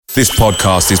This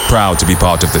podcast is proud to be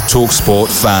part of the TalkSport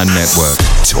Fan Network.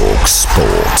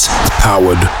 TalkSport.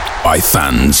 Powered by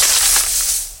fans.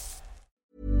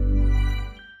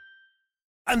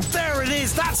 And there it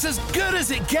is, that's as good as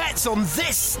it gets on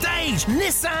this stage.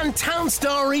 Nissan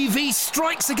Townstar EV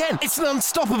strikes again. It's an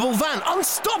unstoppable van,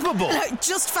 unstoppable.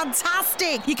 Just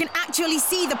fantastic. You can actually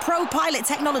see the ProPilot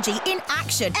technology in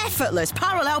action. Effortless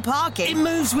parallel parking. It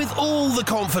moves with all the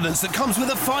confidence that comes with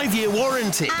a 5-year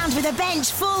warranty. And with a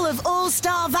bench full of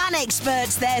all-star van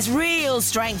experts, there's real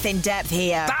strength in depth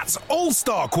here. That's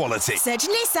all-star quality. Search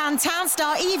Nissan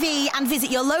Townstar EV and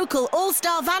visit your local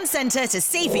all-star van centre to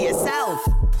see for yourself.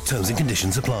 Terms and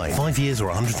conditions apply. 5 years or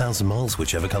 100,000 miles,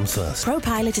 whichever comes first.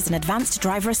 ProPilot is an advanced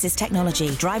driver assist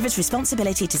technology. Driver's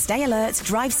responsibility to stay alert,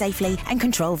 drive safely and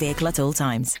control vehicle at all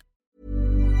times.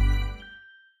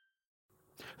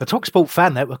 The TalkSport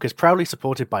Fan Network is proudly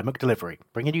supported by McDelivery,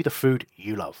 bringing you the food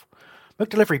you love.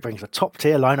 McDelivery brings a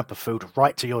top-tier lineup of food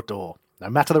right to your door. No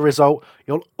matter the result,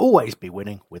 you'll always be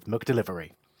winning with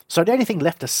McDelivery. So the only thing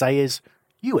left to say is,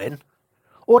 you in?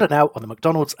 Order now on the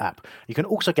McDonald's app. You can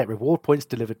also get reward points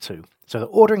delivered too, so that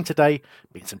ordering today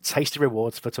means some tasty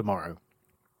rewards for tomorrow.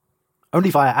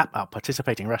 Only via app at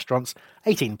participating restaurants,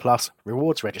 18 plus,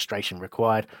 rewards registration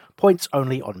required, points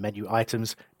only on menu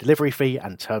items, delivery fee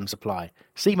and terms apply.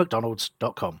 See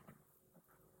mcdonalds.com.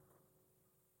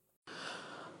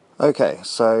 Okay,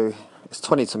 so it's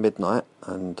 20 to midnight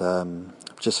and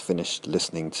I've just finished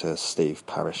listening to Steve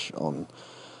Parish on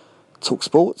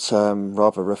TalkSport,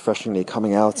 rather refreshingly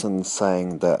coming out and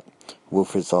saying that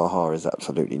Wilfried Zaha is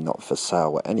absolutely not for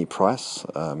sale at any price,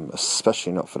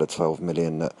 especially not for the 12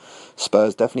 million that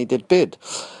Spurs definitely did bid.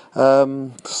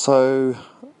 So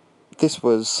this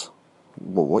was,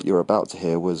 well, what you're about to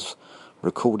hear was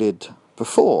recorded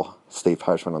before Steve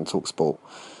Parish went on TalkSport.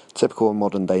 Typical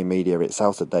modern day media, it's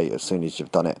out of date as soon as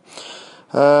you've done it.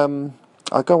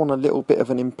 I go on a little bit of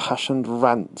an impassioned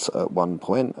rant at one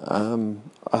point.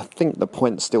 I think the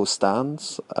point still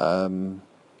stands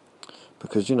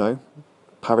because, you know,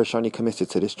 Parish only committed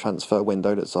to this transfer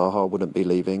window that Zaha wouldn't be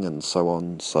leaving and so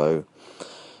on. So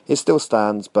it still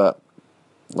stands, but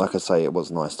like I say, it was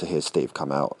nice to hear Steve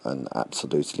come out and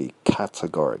absolutely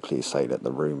categorically say that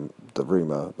the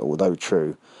rumour, although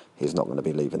true, he's not going to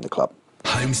be leaving the club.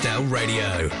 Homesdale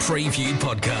Radio Preview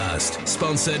Podcast,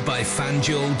 sponsored by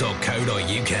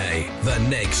FanDuel.co.uk, the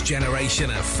next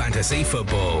generation of fantasy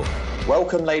football.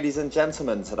 Welcome, ladies and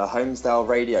gentlemen, to the Homesdale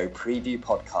Radio Preview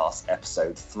Podcast,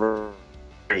 episode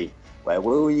 3, where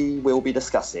we will be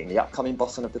discussing the upcoming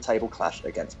bottom of the table clash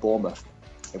against Bournemouth.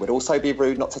 It would also be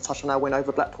rude not to touch on our win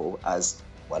over Blackpool, as,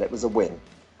 well, it was a win.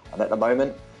 And at the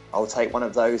moment, I'll take one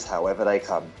of those however they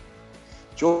come.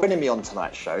 Joining me on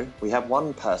tonight's show, we have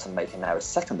one person making now a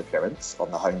second appearance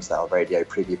on the Homesdale Radio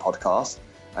Preview Podcast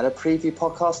and a Preview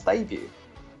Podcast debut.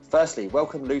 Firstly,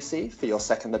 welcome Lucy for your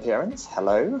second appearance.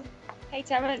 Hello. Hey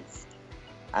Terence.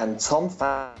 And Tom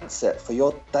Fansett for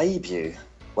your debut.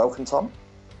 Welcome, Tom.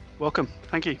 Welcome,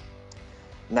 thank you.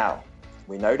 Now,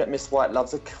 we know that Miss White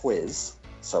loves a quiz,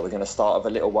 so we're going to start with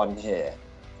a little one here.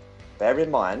 Bear in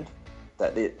mind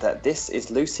that this is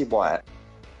Lucy White,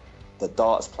 the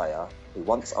darts player, who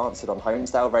once answered on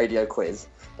Homesdale Radio Quiz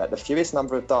that the fewest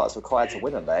number of darts required to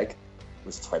win a leg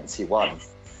was 21.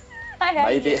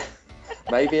 Maybe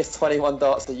it's 21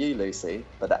 darts to you, Lucy,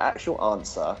 but the actual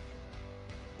answer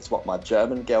is what my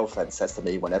German girlfriend says to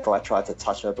me whenever I try to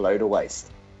touch her below the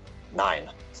waist. 9.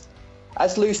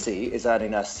 As Lucy is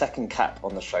earning her second cap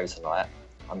on the show tonight,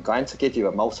 I'm going to give you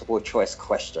a multiple choice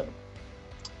question.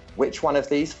 Which one of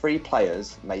these 3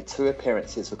 players made 2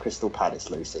 appearances for Crystal Palace,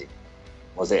 Lucy?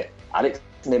 Was it Alex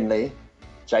Nimley,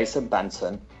 Jason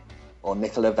Banton, or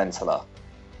Nicola Ventola?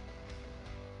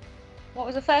 What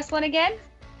was the first one again?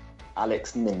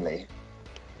 Alex Nimley.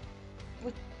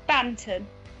 With Banton.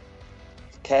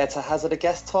 Care to hazard a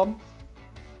guess, Tom?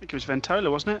 I think it was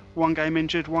Ventola, wasn't it? 1 game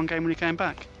injured, 1 game when he came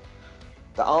back.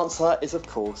 The answer is, of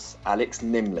course, Alex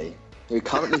Nimley, who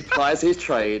currently plies his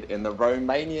trade in the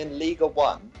Romanian Liga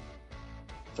 1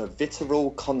 for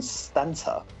Viitorul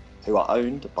Constanta, who are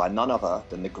owned by none other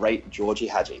than the great Georgie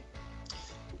Hagi.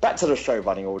 Back to the show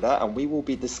running order, and we will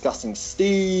be discussing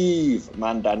Steve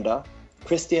Mandanda,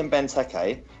 Christian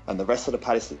Benteke, and the rest of the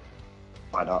Palace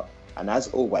lineup. And as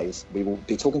always, we will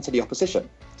be talking to the opposition.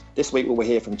 This week we will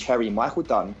hear from Cherry Michael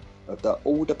Dunn of the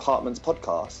All Departments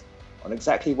podcast on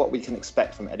exactly what we can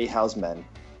expect from Eddie Howe's men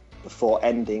before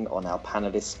ending on our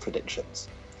panellists' predictions.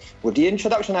 With the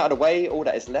introduction out of the way, all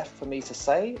that is left for me to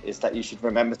say is that you should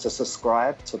remember to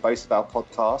subscribe to both of our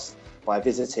podcasts by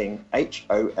visiting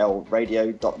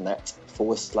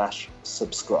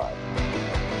holradio.net/subscribe.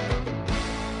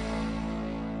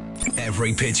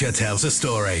 Every picture tells a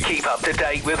story. Keep up to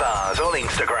date with ours on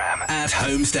Instagram at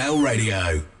Homesdale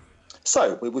Radio.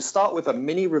 So, we will start with a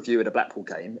mini review of the Blackpool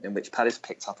game in which Palace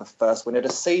picked up a first win of the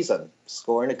season,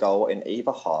 scoring a goal in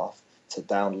either half to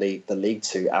down the League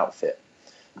Two outfit.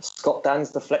 Scott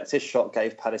Dan's deflected shot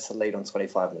gave Palace a lead on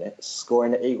 25 minutes,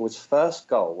 scoring the Eagles' first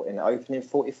goal in the opening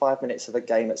 45 minutes of a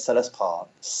game at Selhurst Park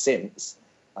since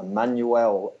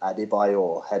Emmanuel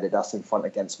Adebayor headed us in front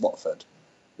against Watford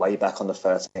way back on the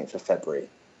 13th of February,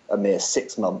 a mere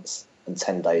 6 months and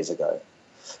 10 days ago.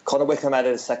 Connor Wickham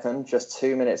added a second just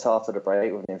 2 minutes after the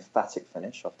break with an emphatic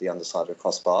finish off the underside of the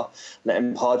crossbar,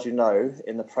 letting Pardew know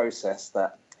in the process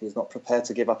that he's not prepared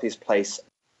to give up his place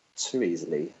too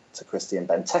easily to Christian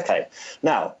Benteke.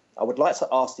 Now, I would like to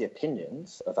ask the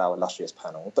opinions of our illustrious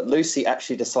panel, but Lucy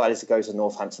actually decided to go to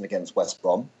Northampton against West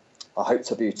Brom. I hope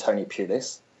to view Tony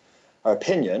Pulis. Her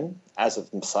opinion, as of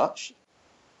such,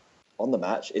 on the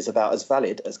match is about as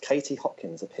valid as Katie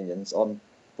Hopkins' opinions on,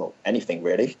 well, anything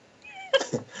really.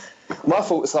 My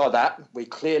thoughts are that we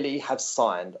clearly have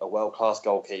signed a world-class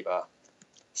goalkeeper.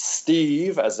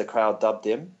 Steve, as the crowd dubbed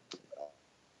him,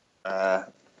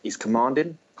 he's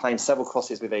commanding, claims several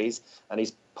crosses with ease, and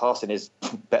his passing is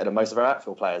better than most of our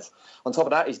outfield players. On top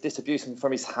of that, his distribution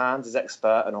from his hands is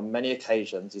expert, and on many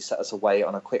occasions he set us away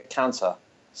on a quick counter,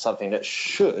 something that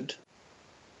should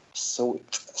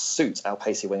suit our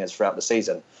pacey wingers throughout the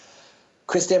season.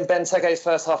 Christian Benteke's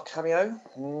first half cameo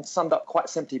summed up quite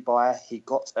simply by he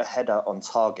got a header on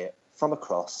target from a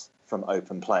cross from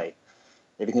open play.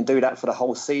 If he can do that for the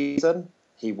whole season,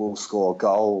 he will score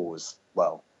goals.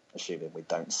 Well, assuming we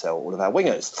don't sell all of our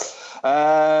wingers.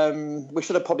 We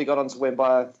should have probably gone on to win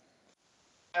by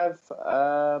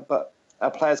but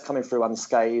our players coming through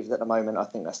unscathed at the moment. I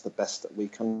think that's the best that we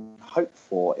can hope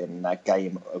for in a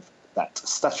game of that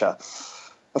stature.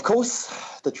 Of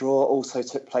course, the draw also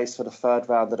took place for the third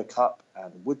round of the Cup,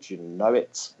 and would you know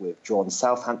it, we've drawn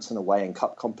Southampton away in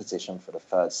Cup competition for the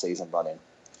third season running.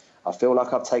 I feel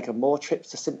like I've taken more trips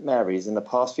to St Mary's in the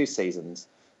past few seasons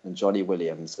than Johnny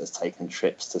Williams has taken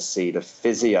trips to see the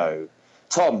physio.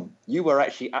 Tom, you were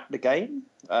actually at the game.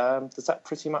 Does that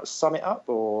pretty much sum it up,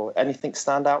 or anything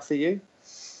stand out for you?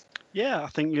 Yeah, I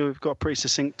think you've got a pretty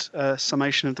succinct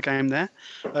summation of the game there.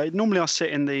 Normally I sit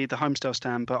in the Homesdale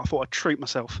stand, but I thought I'd treat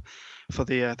myself for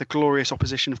the glorious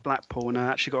opposition of Blackpool, and I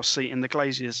actually got a seat in the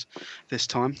Glaziers this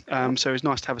time. So it was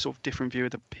nice to have a sort of different view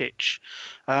of the pitch.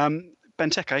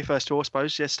 Benteke, first of all, I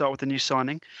suppose. Yeah, start with the new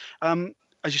signing.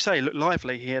 As you say, it looked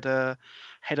lively. He had a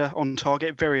header on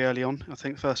target very early on. I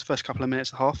think first couple of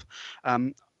minutes and a half.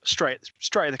 Straight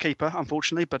at the keeper,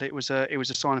 unfortunately, but it was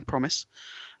a sign of promise.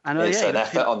 And, it's an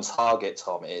effort on target,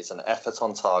 Tom. It is an effort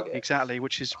on target. Exactly,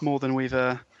 which is more than we've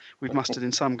mustered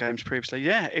in some games previously.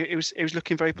 Yeah, it was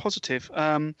looking very positive.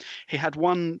 He had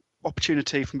one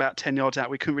opportunity from about 10 yards out.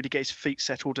 We couldn't really get his feet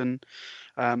settled and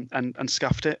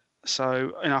scuffed it.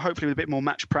 So, hopefully with a bit more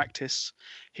match practice,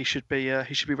 he should be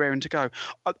raring to go.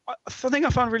 I think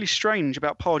I found really strange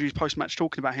about Pardew's post-match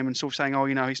talking about him and sort of saying,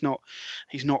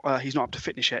 he's not up to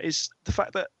fitness yet, is the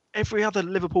fact that every other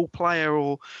Liverpool player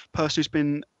or person who's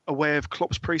been aware of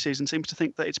Klopp's pre-season seems to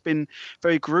think that it's been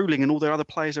very gruelling and all their other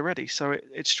players are ready. So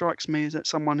it strikes me that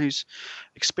someone who's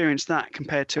experienced that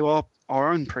compared to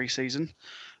our own pre-season,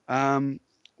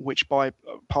 which by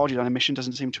Pardew's own admission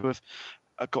doesn't seem to have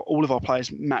got all of our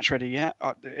players match ready yet.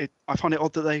 I find it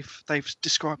odd that they've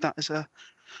described that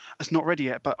as not ready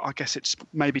yet, but I guess it's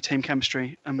maybe team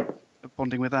chemistry and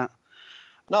bonding with that.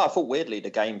 No, I thought weirdly the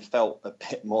game felt a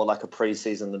bit more like a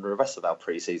pre-season than the rest of our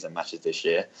pre-season matches this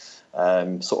year.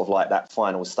 Sort of like that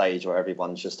final stage where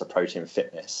everyone's just approaching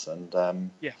fitness. And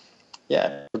we've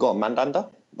got Mandanda,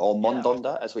 or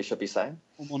Mondonda, as we should be saying.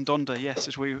 Or Mondonda, yes,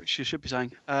 as we should be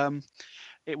saying.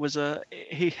 It was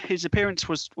his appearance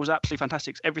was absolutely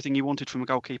fantastic. Everything you wanted from a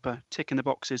goalkeeper, ticking the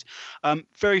boxes.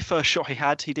 Very first shot he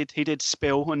had, he did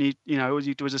spill, and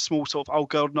it was a small sort of, oh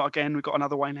God, not again. We've got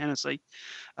another Wayne Hennessy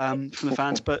from the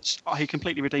fans, but he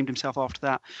completely redeemed himself after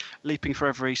that, leaping for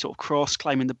every sort of cross,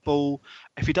 claiming the ball.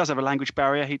 If he does have a language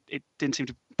barrier, it didn't seem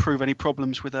to prove any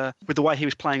problems with the way he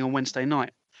was playing on Wednesday night.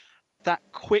 That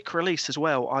quick release as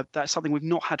well, that's something we've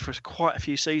not had for quite a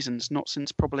few seasons, not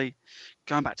since probably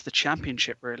going back to the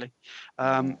Championship, really.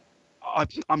 I'm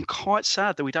quite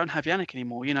sad that we don't have Yannick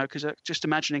anymore, because just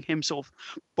imagining him sort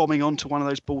of bombing onto one of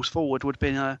those balls forward would have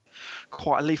been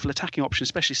quite a lethal attacking option,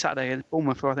 especially Saturday at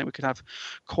Bournemouth, where I think we could have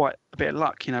quite a bit of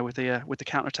luck, with the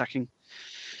counter-attacking.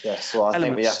 Yes, well, I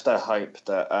think we have to hope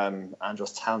that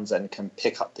Andros Townsend can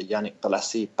pick up the Yannick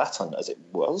Bolasie baton, as it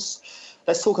was.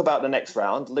 Let's talk about the next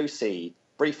round. Lucy,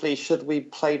 briefly, should we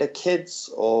play the kids,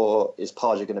 or is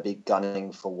Pardew going to be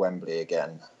gunning for Wembley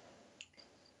again?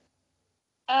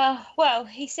 Well,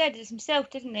 he said it himself,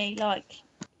 didn't he? Like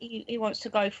he wants to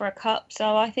go for a cup,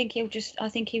 so I think he'll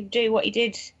do what he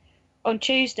did on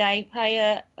Tuesday, play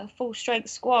a full strength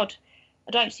squad.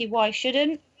 I don't see why he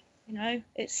shouldn't. You know,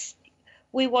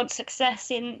 we want success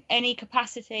in any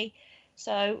capacity,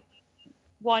 so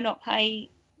why not play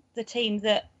the team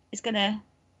that is going to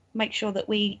make sure that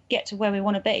we get to where we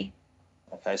want to be?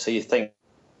 Okay, so you think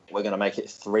we're going to make it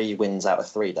 3 wins out of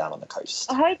 3 down on the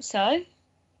coast? I hope so.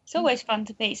 It's always fun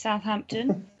to beat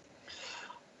Southampton.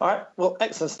 All right, well,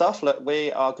 excellent stuff. Look,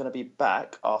 we are going to be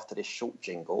back after this short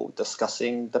jingle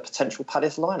discussing the potential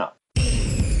Palace lineup.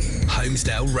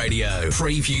 Homesdale Radio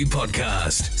Preview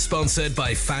Podcast, sponsored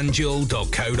by FanDuel.co.uk.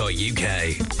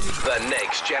 The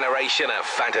next generation of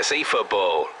fantasy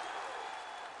football.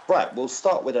 Right, we'll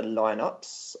start with the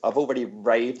lineups. I've already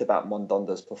raved about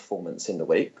Mondonda's performance in the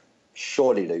week.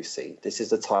 Surely, Lucy, this is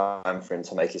the time for him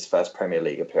to make his first Premier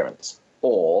League appearance.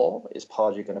 Or is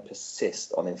Pardew going to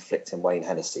persist on inflicting Wayne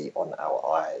Hennessy on our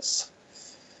eyes?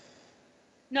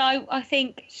 No, I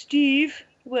think Steve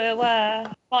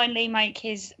will finally make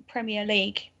his Premier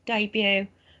League debut.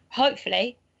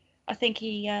 Hopefully. I think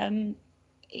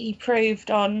he proved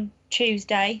on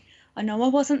Tuesday. I know I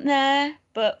wasn't there,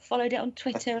 but followed it on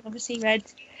Twitter and obviously read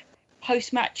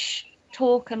post-match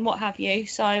talk and what have you.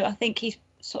 So I think he's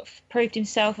sort of proved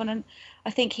himself, and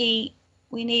I think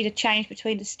we need a change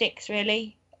between the sticks,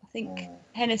 really. I think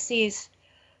Hennessy has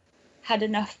had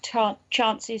enough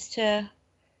chances to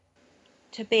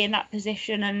be in that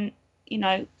position, and, you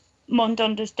know,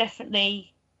 Mondonda's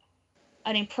definitely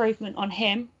an improvement on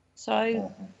him.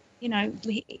 So, you know,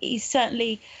 he's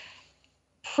certainly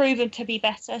proven to be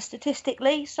better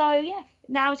statistically. So, yeah,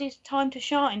 now's his time to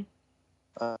shine.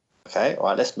 Okay, all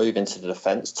right, let's move into the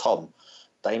defence. Tom,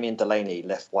 Damien Delaney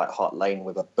left White Hart Lane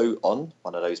with a boot on,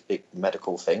 one of those big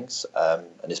medical things,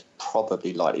 and is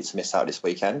probably likely to miss out this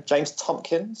weekend. James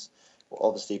Tompkins will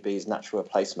obviously be his natural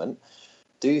replacement.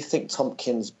 Do you think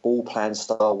Tompkins' ball playing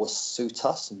style will suit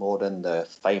us more than the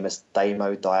famous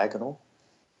Damo diagonal?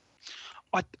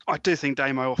 I do think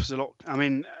Damo offers a lot. I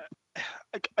mean,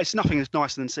 it's nothing as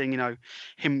nicer than seeing, you know,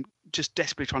 him just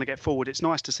desperately trying to get forward. It's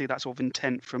nice to see that sort of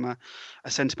intent from a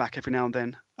centre-back every now and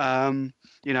then.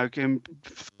 You know,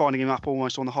 finding him up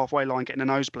almost on the halfway line, getting a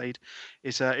nosebleed,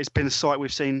 it's been a sight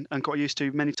we've seen and got used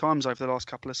to many times over the last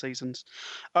couple of seasons.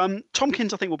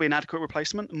 Tompkins, I think, will be an adequate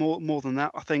replacement. More than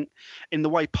that, I think in the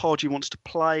way Pardew wants to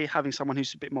play, having someone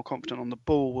who's a bit more confident on the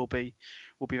ball will be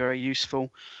very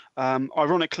useful.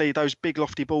 Ironically, those big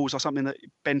lofty balls are something that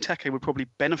Benteke would probably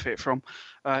benefit from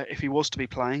if he was to be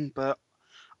playing, but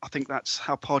I think that's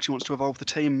how Pardew wants to evolve the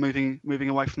team, moving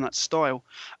away from that style.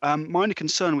 My only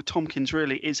concern with Tompkins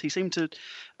really is he seemed to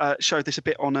show this a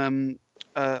bit on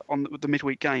the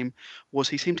midweek game, was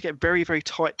he seemed to get very, very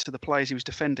tight to the players he was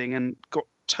defending and got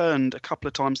turned a couple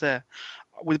of times there.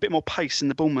 With a bit more pace in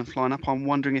the Bournemouth lineup, I'm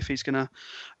wondering if he's going to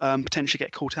potentially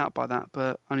get caught out by that,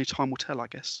 but only time will tell, I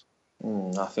guess.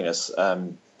 I think that's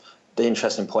the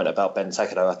interesting point about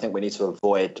Benteke, though. I think we need to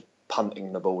avoid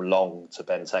punting the ball long to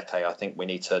Benteke. I think we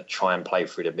need to try and play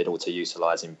through the middle to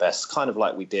utilise him best, kind of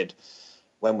like we did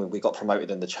when we got promoted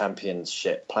in the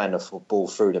Championship, playing the ball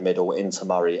through the middle into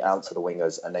Murray, out to the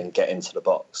wingers, and then get into the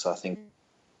box. So I think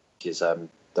is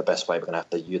the best way we're going to have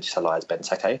to utilise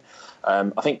Benteke.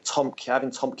 I think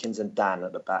having Tompkins and Dan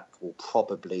at the back will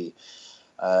probably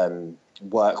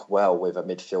work well with a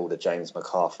midfielder, James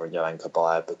McArthur and Johan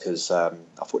Kabaya, because I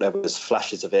thought there was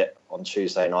flashes of it on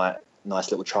Tuesday night.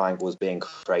 Nice little triangles being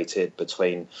created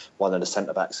between one of the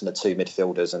centre-backs and the 2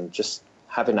 midfielders, and just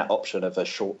having that option of a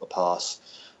shorter pass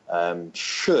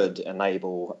should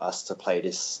enable us to play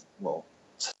this, well,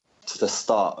 to the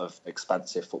start of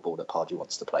expansive football that Pardew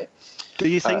wants to play. Do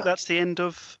you think that's the end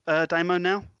of Damo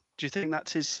now? Do you think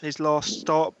that's his last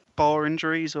start, bar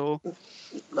injuries, or?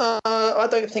 No, I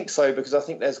don't think so, because I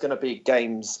think there's going to be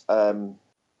games,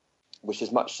 which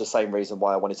is much the same reason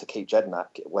why I wanted to keep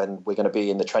Jednak, when we're going to be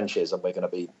in the trenches and we're going to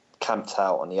be camped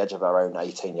out on the edge of our own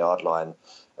 18-yard line,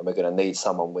 and we're going to need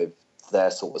someone with their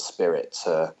sort of spirit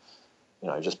to, you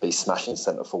know, just be smashing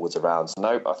centre forwards around. So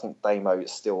no, I think Damo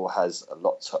still has a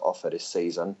lot to offer this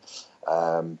season,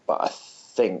 but I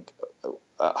think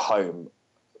at home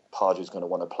Pardew's going to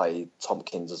want to play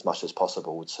Tompkins as much as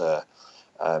possible to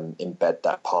embed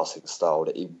that passing style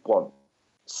that he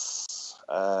wants.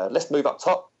 Let's move up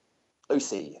top.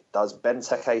 Lucy, does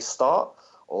Benteke start,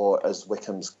 or as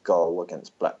Wickham's goal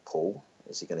against Blackpool,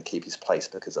 is he going to keep his place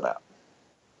because of that?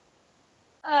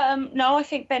 No, I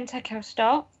think Benteke will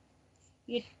start.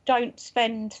 You don't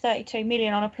spend 32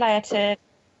 million on a player to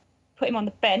put him on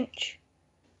the bench.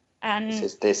 And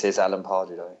this is Alan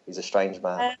Pardew, though. He's a strange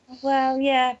man. Well,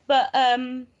 yeah, but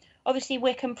obviously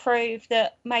Wickham proved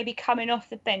that maybe coming off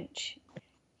the bench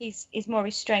is more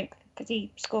his strength, because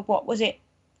he scored, what was it,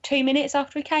 2 minutes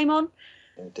after he came on?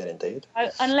 He did indeed.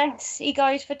 Unless he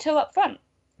goes for 2 up front,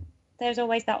 there's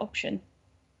always that option.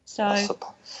 So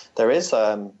there is.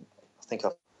 I think I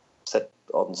said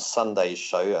on Sunday's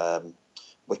show,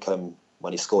 Wickham,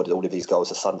 when he scored all of these goals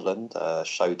at Sunderland,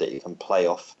 showed that he can play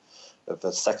off of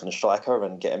a second striker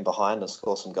and get in behind and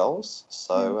score some goals.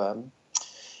 So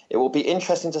it will be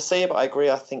interesting to see, but I agree.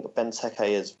 I think Benteke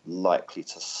is likely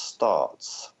to start.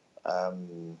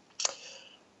 Marouane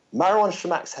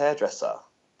Chamak's hairdresser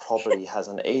probably has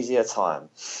an easier time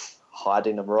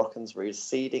hiding the Moroccan's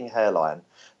receding hairline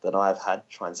than I've had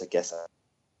trying to guess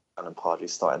Alan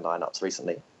Pardew's starting lineups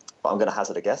recently. But I'm going to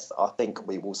hazard a guess. I think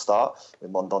we will start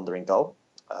with Mondonda in goal.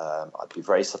 I'd be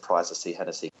very surprised to see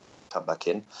Hennessy come back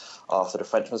in after the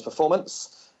Frenchman's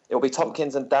performance. It will be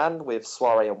Tompkins and Dan, with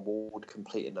Soiree and Ward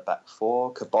completing the back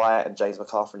four. Kabaya and James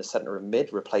McArthur in the centre and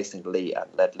mid, replacing Lee and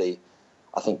Ledley.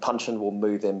 I think Punchin will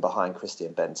move in behind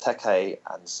Christian Benteke,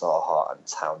 and Zaha and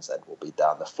Townsend will be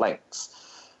down the flanks.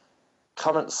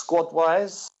 Current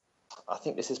squad-wise, I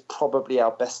think this is probably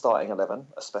our best starting 11,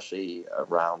 especially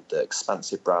around the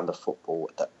expansive brand of football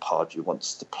that Pardew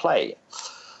wants to play.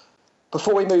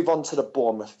 Before we move on to the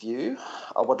Bournemouth view,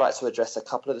 I would like to address a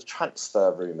couple of the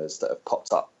transfer rumours that have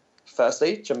popped up.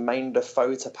 Firstly, Jermaine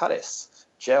Defoe to Palace.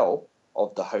 Gel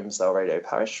of the Homesdale Radio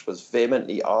Parish was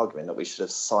vehemently arguing that we should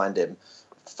have signed him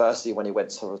firstly when he went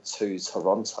to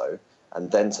Toronto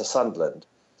and then to Sunderland.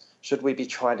 Should we be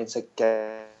trying to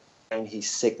gain his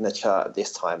signature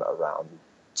this time around,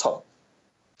 Tom?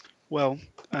 Well,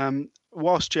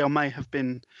 whilst Gel may have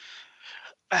been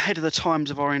ahead of the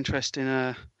times of our interest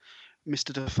in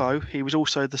Mr. Defoe, he was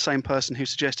also the same person who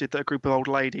suggested that a group of old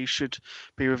ladies should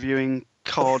be reviewing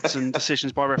cards and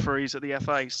decisions by referees at the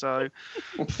FA. So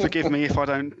forgive me if I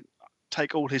don't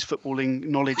take all his footballing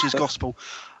knowledge as gospel.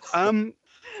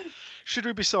 Should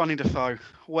we be signing Defoe?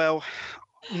 Well,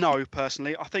 no,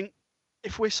 personally. I think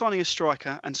if we're signing a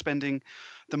striker and spending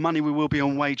the money we will be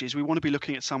on wages, we want to be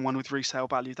looking at someone with resale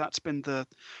value. That's been the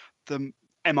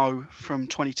MO from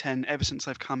 2010 ever since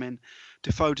they've come in.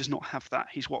 Defoe does not have that.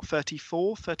 He's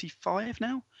 34, 35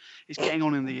 now? He's getting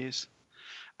on in the years.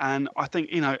 And I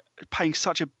think, paying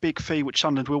such a big fee, which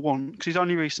Sunderland will want, because he's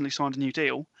only recently signed a new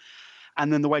deal,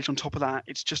 and then the wage on top of that,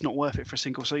 it's just not worth it for a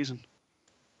single season.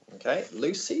 Okay.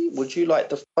 Lucy, would you like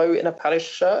Defoe in a Palace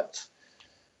shirt?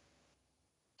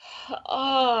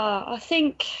 I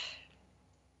think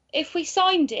if we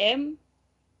signed him,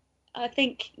 I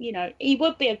think, he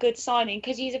would be a good signing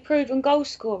because he's a proven goal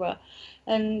scorer.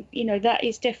 And, that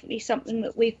is definitely something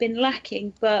that we've been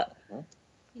lacking. But,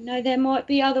 there might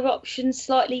be other options,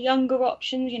 slightly younger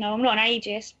options. I'm not an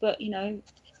ageist, but,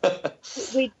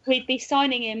 we'd be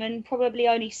signing him and probably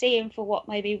only see him for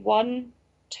maybe 1-2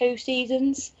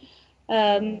 seasons.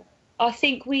 I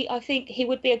think he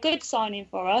would be a good signing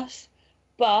for us,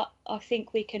 but I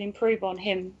think we can improve on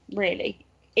him, really,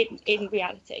 in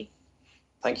reality.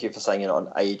 Thank you for saying you're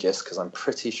not an ageist, because I'm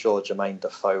pretty sure Jermaine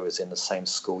Defoe was in the same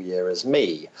school year as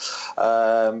me.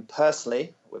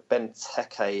 Personally, with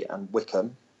Benteke and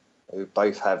Wickham, who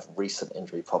both have recent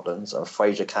injury problems, and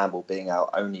Fraser Campbell being our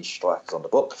only strikers on the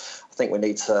book, I think we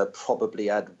need to probably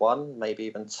add 1, maybe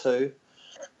even 2.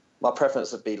 My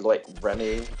preference would be Loic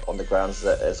Remy, on the grounds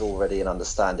that there's already an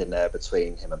understanding there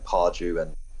between him and Pardew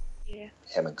and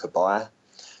him and Kabaya.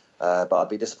 But I'd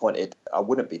be disappointed. I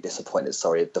wouldn't be disappointed,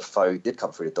 if Defoe did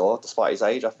come through the door. Despite his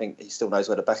age, I think he still knows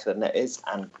where the back of the net is.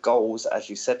 And goals, as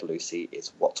you said, Lucy,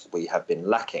 is what we have been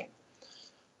lacking.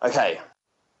 Okay.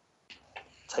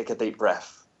 Take a deep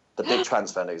breath. The big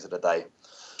transfer news of the day.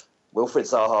 Wilfried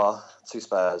Zaha to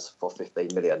Spurs for 15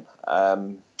 million.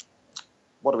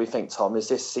 What do we think, Tom? Is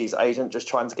this his agent just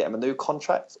trying to get him a new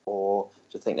contract? Or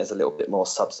do you think there's a little bit more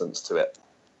substance to it?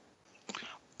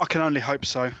 I can only hope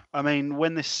so. I mean,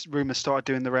 when this rumour started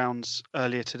doing the rounds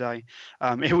earlier today,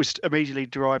 it was immediately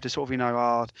derived as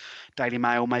Daily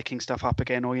Mail making stuff up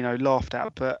again, or, laughed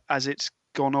at. But as it's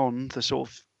gone on, the sort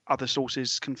of other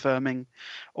sources confirming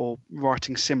or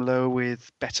writing similar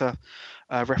with better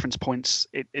reference points,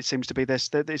 it seems to be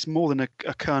there's more than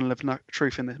a kernel of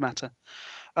truth in this matter.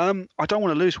 I don't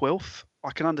want to lose Wilf. I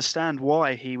can understand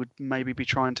why he would maybe be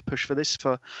trying to push for this,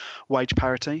 for wage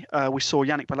parity. We saw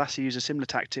Yannick Bolasie use a similar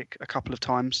tactic a couple of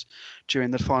times during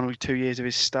the final 2 years of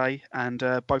his stay, and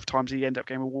both times he ended up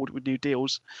getting rewarded with new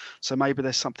deals. So maybe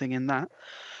there's something in that.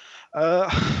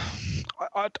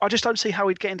 I just don't see how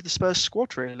he'd get into the Spurs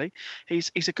squad. Really,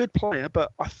 he's a good player,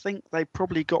 but I think they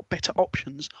probably got better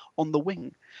options on the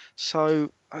wing.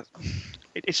 So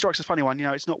it strikes us a funny one.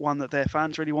 It's not one that their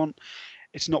fans really want.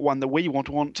 It's not one that we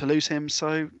want to lose him.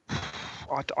 So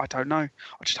I don't know.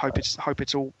 I just hope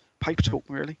it's all paper talk,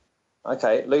 really.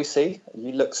 Okay, Lucy,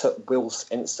 you looked at Will's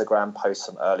Instagram post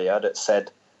from earlier that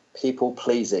said, "People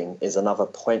pleasing is another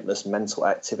pointless mental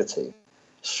activity.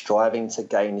 Striving to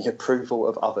gain the approval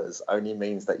of others only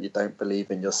means that you don't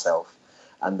believe in yourself,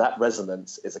 and that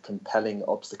resonance is a compelling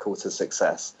obstacle to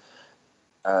success."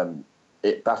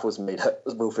 It baffles me that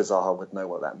Wilfried Zaha would know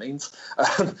what that means.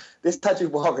 This had you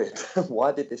worried.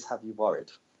 Why did this have you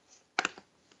worried?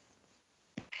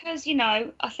 Because,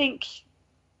 I think,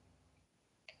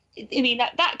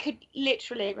 that could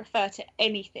literally refer to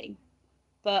anything.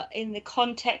 But in the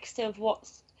context of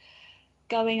what's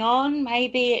going on,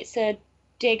 maybe it's a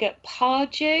dig at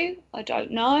Pardew. I don't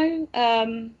know.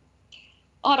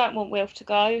 I don't want Wilf to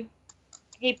go.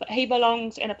 He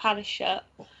belongs in a Palace shirt.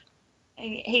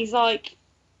 He's the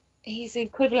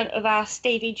equivalent of our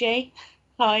Stevie G.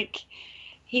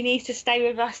 He needs to stay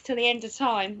with us till the end of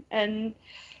time, and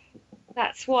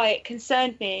that's why it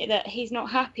concerned me that he's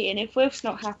not happy. And if Wilf's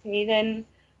not happy, then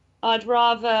I'd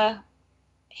rather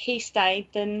he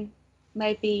stayed than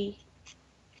maybe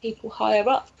people higher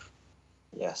up.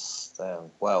 Yes.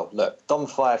 Well, look, Dom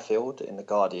Firefield in The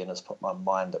Guardian has put my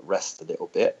mind at rest a little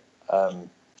bit. But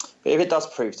if it does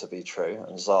prove to be true,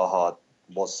 and Zaha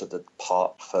was to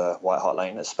depart for White Hart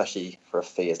Lane, especially for a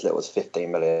fee as little as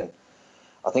 15 million,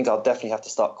 I think I'll definitely have to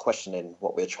start questioning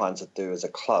what we're trying to do as a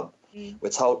club. We're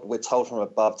told from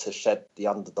above to shed the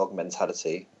underdog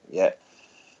mentality, yet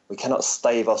we cannot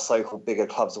stave off so-called bigger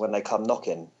clubs when they come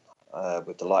knocking.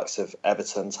 With the likes of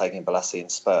Everton taking Balassi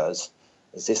and Spurs,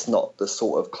 is this not the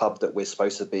sort of club that we're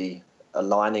supposed to be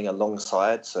aligning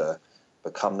alongside to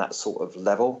become that sort of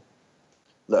level?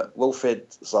 Look, Wilfried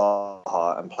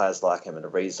Zaha and players like him are the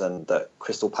reason that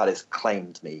Crystal Palace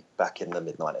claimed me back in the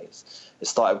mid-90s. It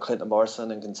started with Clinton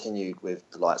Morrison and continued with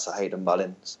the likes of Hayden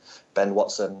Mullins, Ben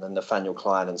Watson and Nathaniel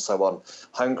Klein and so on.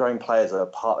 Homegrown players are a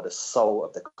part of the soul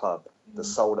of the club, the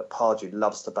soul that Pardew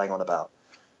loves to bang on about.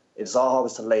 If Zaha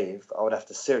was to leave, I would have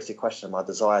to seriously question my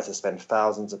desire to spend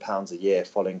thousands of pounds a year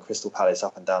following Crystal Palace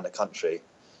up and down the country,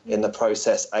 in the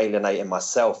process alienating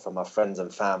myself from my friends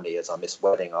and family as I miss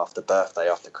wedding after birthday,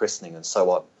 after christening and so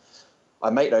on.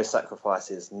 I make those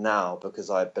sacrifices now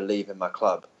because I believe in my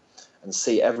club and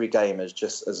see every game as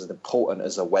just as important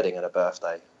as a wedding and a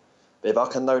birthday. But if I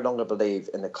can no longer believe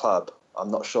in the club,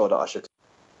 I'm not sure that I should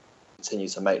continue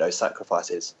to make those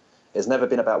sacrifices. It's never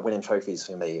been about winning trophies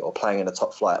for me or playing in the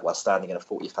top flight while standing in a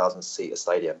 40,000-seater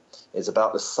stadium. It's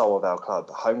about the soul of our club,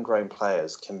 homegrown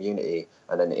players, community,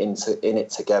 and an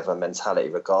in-it-together mentality,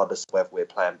 regardless of whether we're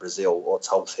playing Brazil or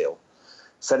Tulse Hill.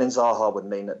 Selling Zaha would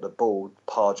mean that the bald,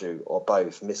 Pardew, or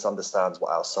both misunderstands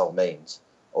what our soul means,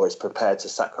 or is prepared to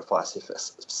sacrifice it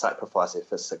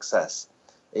for success.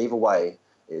 Either way,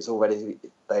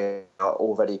 they are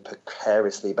already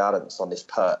precariously balanced on this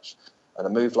perch, and a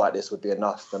move like this would be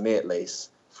enough, for me at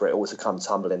least, for it all to come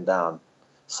tumbling down.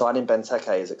 Signing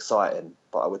Benteke is exciting,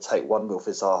 but I would take one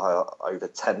Wilfried Zaha over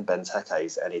 10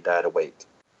 Bentekes any day of the week.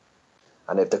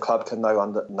 And if the club can no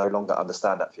longer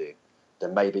understand that view,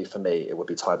 then maybe for me it would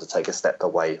be time to take a step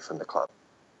away from the club.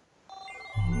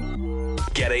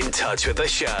 Get in touch with the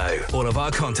show. All of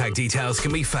our contact details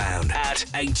can be found at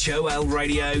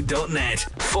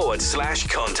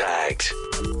holradio.net/contact.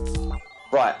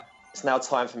 Right. It's now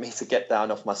time for me to get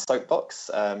down off my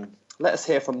soapbox. Let us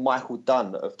hear from Michael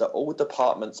Dunn of the All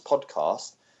Departments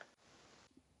podcast.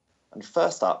 And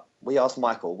first up, we asked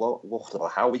Michael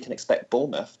how we can expect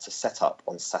Bournemouth to set up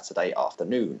on Saturday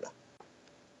afternoon.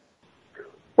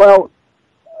 Well,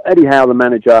 Eddie Howe, the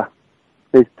manager,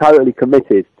 is totally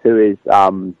committed to his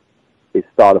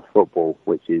style of football,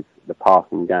 which is the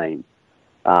passing game.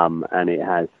 And it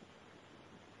has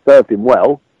served him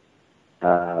well,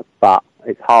 but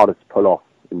it's harder to pull off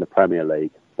in the Premier League,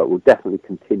 but we'll definitely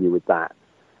continue with that.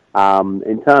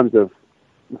 In terms of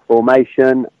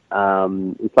formation,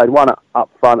 we played one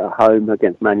up front at home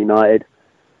against Man United.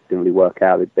 Didn't really work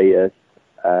out, they beat us.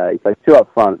 He played two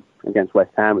up front against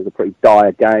West Ham. It was a pretty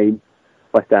dire game.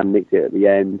 West Ham nicked it at the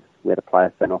end. We had a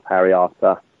player sent off, Harry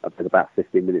Arthur. With about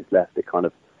 15 minutes left, it kind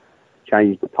of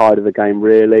changed the tide of the game,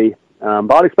 really.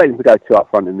 But I'd expect him to go two up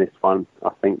front in this one.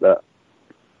 I think that,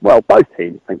 well, both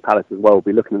teams, I think Palace as well, will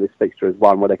be looking at this fixture as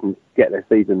one where they can get their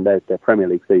Premier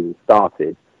League season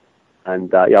started.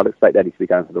 And I'd expect Eddie to be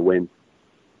going for the win.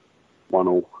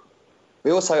 1-1.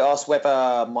 We also asked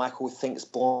whether Michael thinks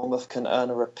Bournemouth can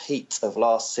earn a repeat of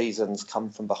last season's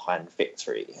come-from-behind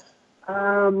victory.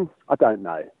 I don't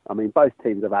know. I mean, both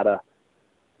teams have had a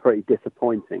pretty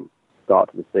disappointing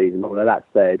start to the season. Although that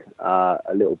said,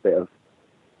 a little bit of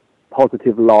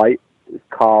positive light is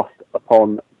cast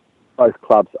upon both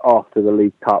clubs after the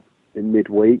League Cup in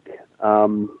midweek,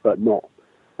 but not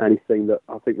anything that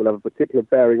I think will have a particular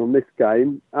bearing on this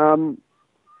game. I'm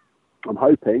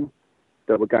hoping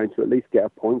that we're going to at least get a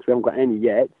point. We haven't got any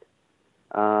yet.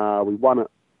 We won at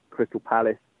Crystal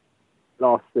Palace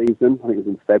last season. I think it was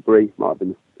in February, might have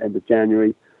been the end of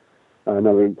January.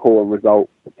 Another important result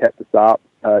that kept us up.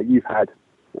 You've had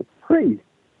a pretty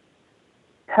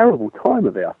terrible time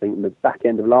of it, I think, in the back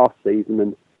end of last season,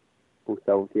 and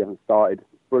also obviously haven't started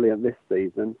brilliant this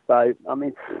season. So, I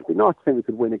mean, it'd be nice to think we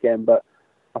could win again, but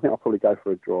I think I'll probably go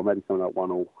for a draw, maybe something like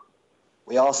 1-1.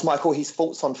 We asked Michael his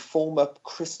thoughts on former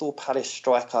Crystal Palace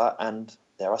striker and,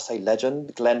 dare I say,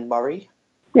 legend, Glenn Murray.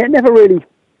 Yeah, it never really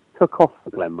took off for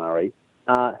Glenn Murray.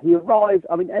 He arrived,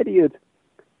 I mean, Eddie had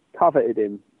coveted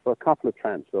him for a couple of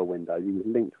transfer windows. He was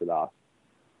linked with us.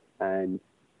 And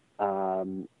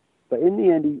but in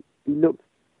the end, he looked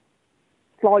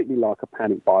slightly like a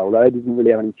panic buy, although Eddie didn't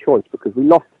really have any choice because we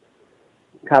lost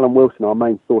Callum Wilson, our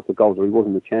main source of goals, where he was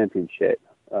in the Championship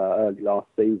early last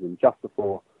season, just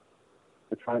before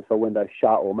the transfer window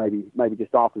shut, or maybe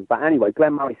just afterwards. But anyway,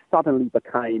 Glenn Murray suddenly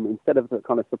became, instead of the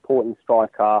kind of supporting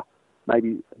striker,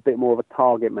 maybe a bit more of a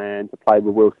target man to play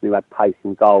with Wilson, who had pace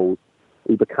and goals.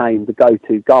 He became the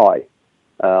go-to guy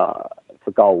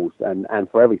for goals and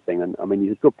for everything. And I mean,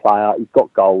 he's a good player. He's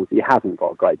got goals. He hasn't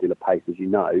got a great deal of pace, as you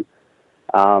know,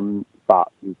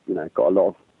 but he's got a lot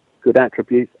of good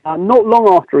attributes. Not long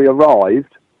after he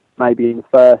arrived, maybe in the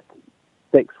first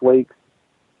 6 weeks,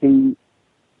 he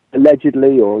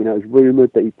allegedly, or it was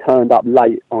rumoured that he turned up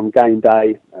late on game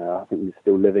day. I think he was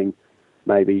still living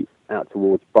maybe out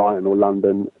towards Brighton or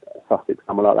London, Sussex,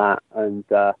 something like that, and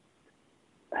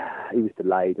he was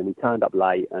delayed, and he turned up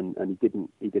late, and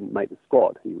he didn't make the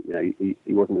squad. He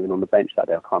wasn't even on the bench that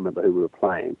day. I can't remember who we were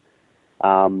playing.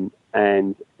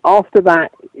 And after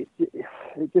that,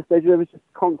 there was just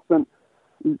constant,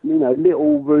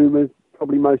 little rumours,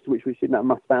 probably most of which we shouldn't have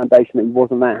much foundation, that he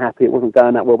wasn't that happy. It wasn't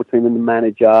going that well between him and the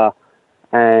manager,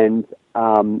 and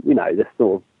just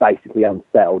sort of basically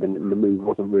unsettled, and the move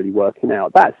wasn't really working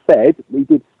out. That said, we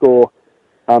did score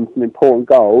some important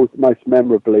goals, most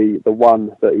memorably the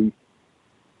one that he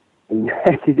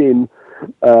headed in.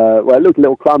 Well, it looked a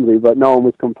little clumsy, but no one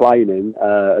was complaining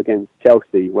against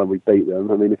Chelsea when we beat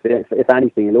them. I mean, if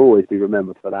anything, he'll always be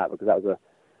remembered for that, because that was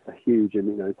a huge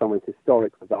and in some ways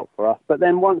historic result for us. But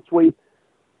then once we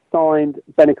signed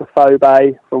Benica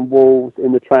Fobe from Wolves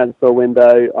in the transfer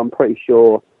window, I'm pretty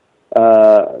sure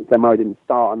Glenn Murray didn't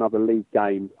start another league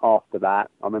game after that.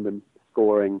 I remember him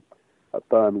scoring at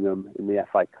Birmingham in the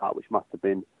FA Cup, which must have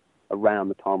been around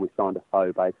the time we signed a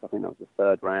Fobe, so I think that was the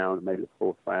third round, maybe the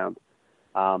fourth round.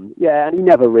 And he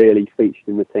never really featured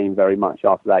in the team very much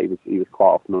after that. He was quite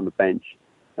often on the bench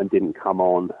and didn't come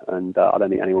on, and I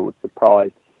don't think anyone was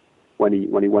surprised when he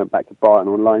went back to Brighton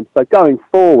on loan. So going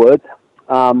forward,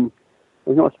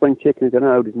 he's not a spring chicken. I don't know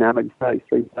how old he's now, maybe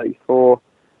 33, 34.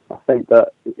 I think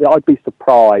that I'd be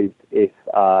surprised if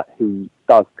he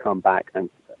does come back and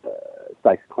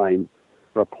stakes claim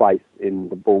for a place in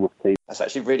the Bournemouth team. That's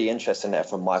actually really interesting there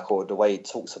from Michael, the way he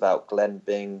talks about Glenn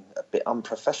being a bit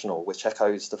unprofessional, which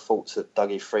echoes the thoughts of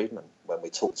Dougie Freedman when we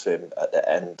talked to him at the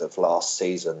end of last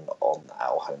season on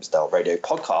our Homesdale Radio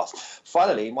podcast.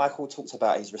 Finally, Michael talked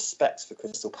about his respect for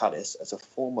Crystal Palace as a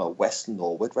former West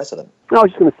Norwood resident. I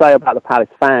was just going to say about the Palace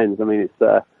fans, I mean, it's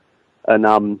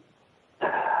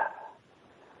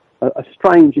a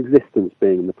strange existence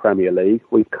being in the Premier League.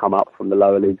 We've come up from the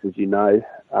lower leagues, as you know,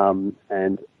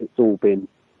 and it's all been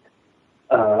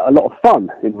a lot of fun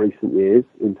in recent years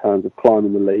in terms of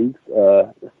climbing the leagues,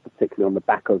 particularly on the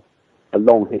back of a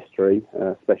long history,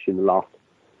 especially in the last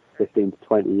 15 to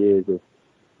 20 years of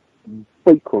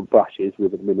frequent brushes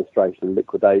with administration and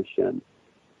liquidation.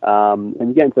 And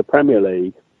you get into the Premier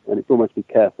League, and it's almost be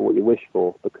careful what you wish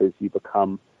for, because you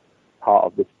become part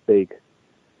of this big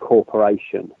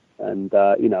corporation. And,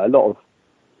 a lot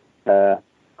of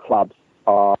clubs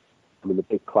the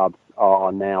big clubs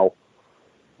are now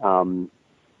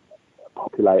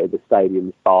populated the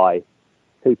stadiums by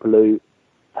people who,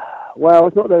 well,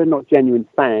 it's not that they're not genuine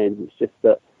fans, it's just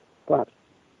that perhaps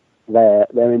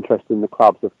their interest in the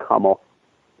clubs have come off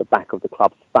the back of the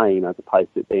club's fame, as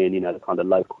opposed to it being, the kind of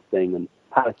local thing. And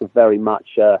Palace have very much,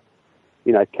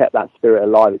 kept that spirit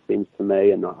alive, it seems to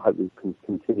me, and I hope we can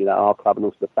continue that. Our club and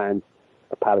also the fans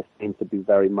of Palace seem to be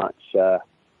very much,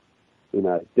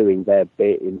 doing their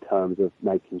bit in terms of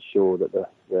making sure that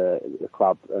the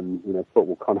club and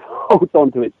football kind of holds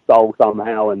on to its soul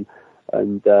somehow, and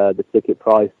and the ticket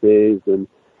prices and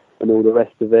all the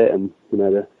rest of it, and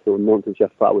the sort of nonsense you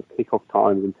have to put up with kick-off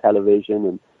times and television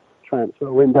and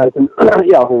transfer windows. And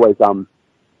yeah, I've always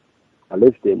I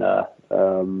lived in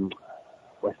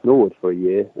West Norwood for a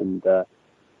year, and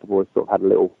I've always sort of had a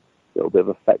little bit of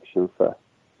affection for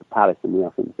the Palace. And I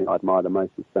think the thing I admire the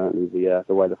most is certainly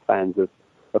the way the fans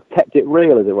have kept it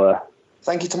real, as it were.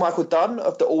 Thank you to Michael Dunn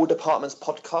of the All Departments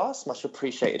podcast. Much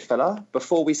appreciated, fella.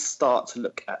 Before we start to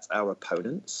look at our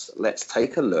opponents, let's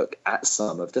take a look at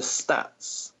some of the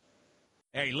stats.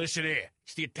 Hey, listen here.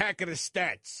 It's the attack of the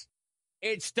stats.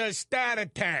 It's the stat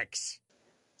attacks.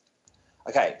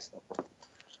 Okay.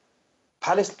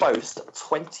 Palace boast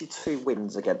 22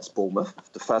 wins against Bournemouth,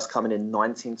 the first coming in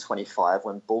 1925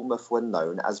 when Bournemouth were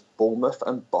known as Bournemouth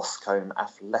and Boscombe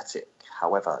Athletic.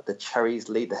 However, the Cherries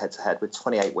lead the head-to-head with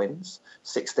 28 wins.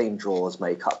 16 draws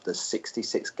make up the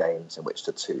 66 games in which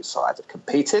the two sides have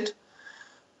competed.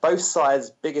 Both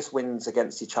sides' biggest wins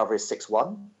against each other is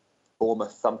 6-1.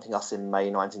 Bournemouth thumping us in May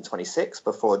 1926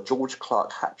 before a George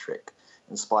Clark hat-trick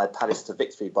inspired Palace to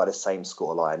victory by the same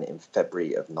scoreline in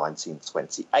February of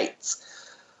 1928.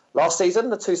 Last season,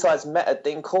 the two sides met at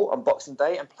Dean Court on Boxing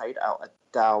Day and played out a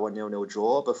dour 0-0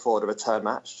 draw before the return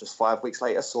match, just 5 weeks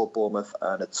later, saw Bournemouth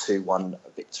earn a 2-1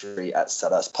 victory at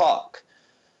Selhurst Park.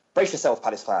 Brace yourself,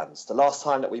 Palace fans. The last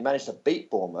time that we managed to beat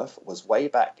Bournemouth was way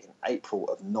back in April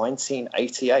of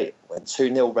 1988, when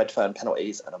 2-0 Redfern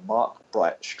penalties and a Mark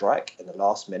Bright strike in the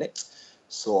last minute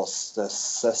saw Sir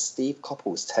Steve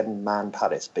Coppell's 10-man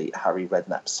Palace beat Harry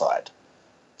Redknapp's side.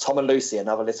 Tom and Lucy,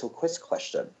 another little quiz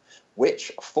question.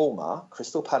 Which former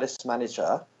Crystal Palace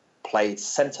manager played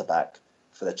centre-back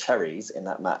for the Cherries in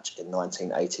that match in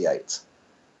 1988?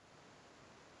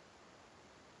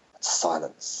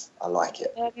 Silence. I like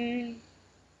it.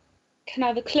 Can I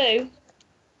have a clue?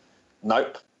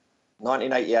 Nope.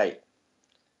 1988.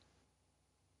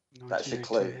 That's your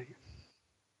clue.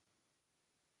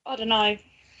 I don't know.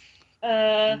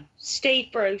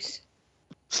 Steve Bruce.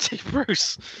 Steve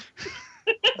Bruce.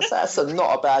 That's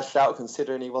not a bad shout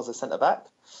considering he was a centre-back.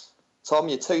 Tom,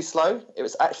 you're too slow. It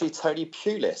was actually Tony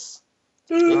Pulis.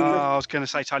 I was going to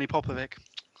say Tony Popovic.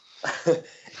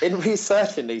 In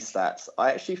researching these stats,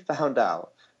 I actually found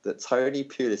out that Tony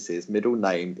Pulis' middle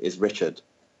name is Richard,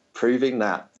 proving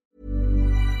that.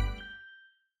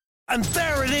 And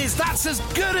there it is, that's as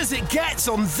good as it gets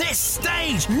on this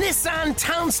stage. Nissan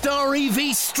Townstar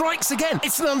EV strikes again.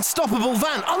 It's an unstoppable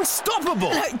van,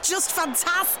 unstoppable. Just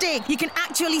fantastic. You can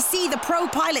actually see the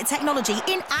ProPilot technology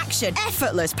in action.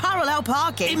 Effortless parallel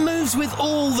parking. It moves with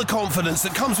all the confidence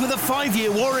that comes with a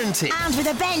 5-year warranty. And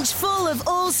with a bench full of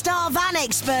all-star van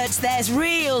experts, there's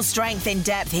real strength in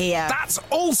depth here. That's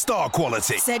all-star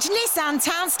quality. Search Nissan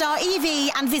Townstar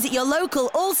EV and visit your local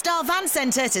all-star van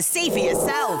centre to see for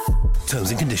yourself. Terms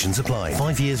and conditions apply.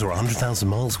 5 years or 100,000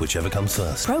 miles, whichever comes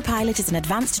first. ProPilot is an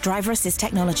advanced driver assist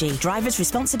technology. Driver's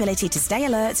responsibility to stay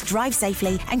alert, drive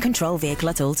safely, and control vehicle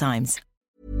at all times.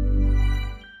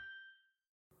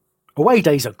 Away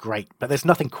days are great, but there's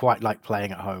nothing quite like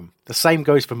playing at home. The same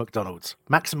goes for McDonald's.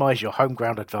 Maximise your home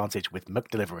ground advantage with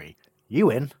McDelivery. You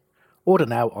in? Order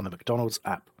now on the McDonald's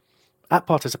app. At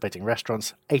participating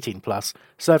restaurants, 18 plus,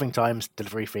 serving times,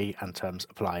 delivery fee and terms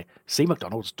apply. See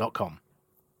mcdonalds.com.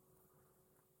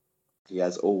 He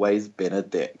has always been a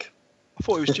dick. I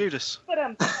thought it was Judas.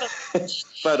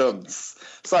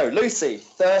 So, Lucy,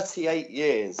 38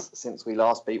 years since we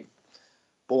last beat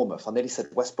Bournemouth. I nearly said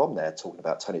West Brom there, talking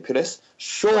about Tony Pulis.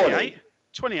 Surely.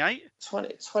 28?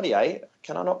 28?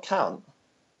 Can I not count?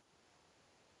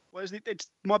 Well, it's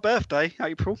my birthday,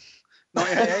 April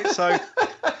 1988, so...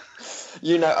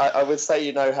 You know, I would say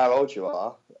you know how old you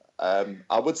are.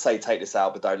 I would say take this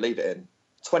out, but don't leave it in.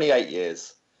 28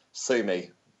 years. Sue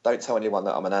me. Don't tell anyone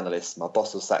that I'm an analyst. My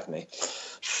boss will sack me.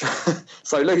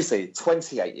 So, Lucy,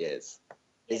 28 years.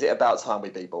 Is it about time we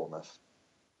beat Bournemouth?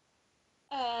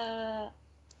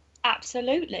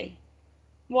 Absolutely.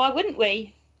 Why wouldn't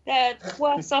we? They're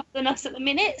worse off than us at the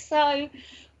minute, so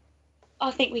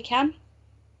I think we can.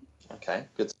 Okay,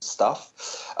 good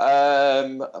stuff.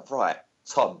 Right,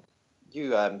 Tom,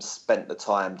 you spent the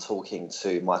time talking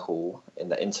to Michael in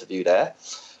the interview there.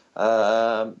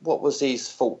 What was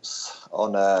his thoughts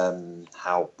on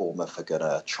how Bournemouth are going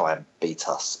to try and beat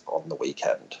us on the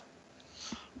weekend?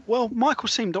 Well, Michael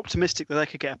seemed optimistic that they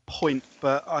could get a point,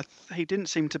 but he didn't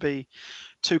seem to be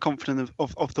too confident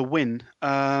of the win.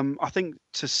 I think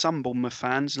to some Bournemouth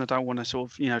fans, and I don't want to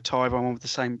sort of tie everyone with the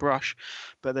same brush,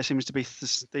 but there seems to be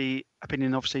the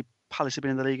opinion. Obviously, Palace have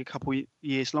been in the league a couple of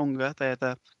years longer. They're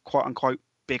the quote unquote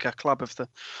bigger club of the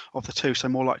two, so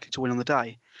more likely to win on the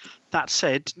day. That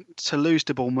said, to lose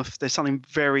to Bournemouth, there's something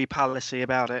very Palacey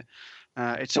about it.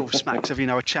 It sort of smacks of,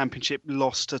 a championship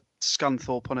loss to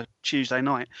Scunthorpe on a Tuesday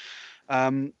night.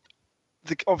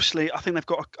 Obviously, I think they've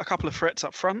got a couple of threats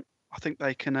up front. I think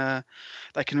they can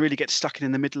really get stuck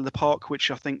in the middle of the park, which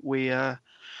I think we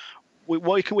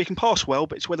can pass well,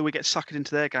 but it's whether we get suckered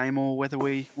into their game or whether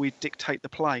we dictate the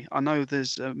play. I know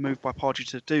there's a move by Pardew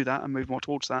to do that and move more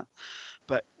towards that,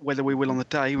 but whether we will on the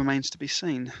day remains to be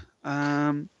seen.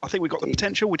 I think we've got the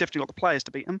potential. We've definitely got the players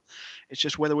to beat them. It's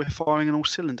just whether we're firing on all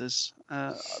cylinders.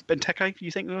 Benteke, do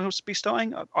you think he'll be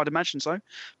starting? I'd imagine so.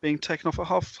 Being taken off at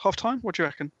half time. What do you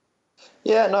reckon?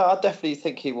 Yeah, no, I definitely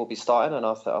think he will be starting, and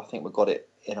I think we've got it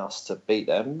in us to beat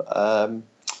them.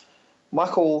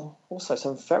 Michael, also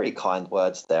some very kind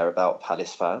words there about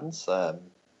Palace fans. I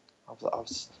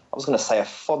was going to say a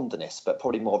fondness, but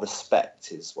probably more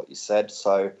respect is what you said.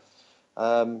 So,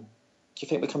 do you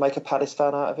think we can make a Palace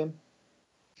fan out of him?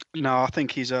 No, I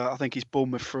think he's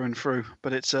Bournemouth through and through.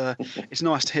 But it's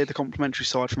nice to hear the complimentary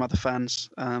side from other fans.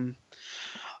 I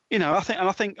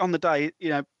think on the day,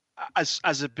 as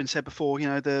has been said before,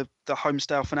 the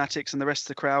Homestale fanatics and the rest of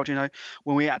the crowd,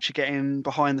 when we actually get in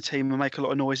behind the team and make a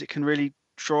lot of noise, it can really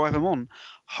drive them on.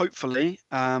 Hopefully,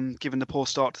 given the poor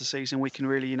start to the season, we can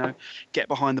really, get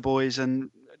behind the boys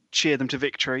and cheer them to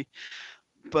victory.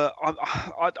 But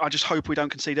I just hope we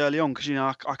don't concede early on, because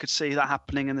I could see that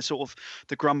happening and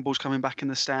the grumbles coming back in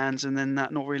the stands, and then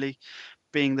that not really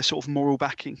being the sort of moral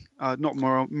backing,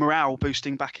 morale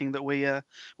boosting backing that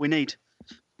we need.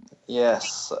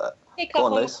 Yes. Pick Go up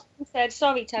on, on what you said.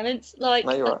 Sorry, Terence. No,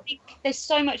 you're right. I think there's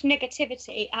so much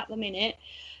negativity at the minute.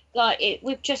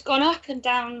 We've just gone up and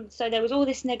down. So there was all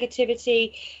this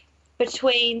negativity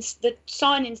between the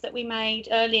signings that we made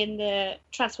early in the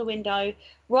transfer window,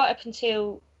 right up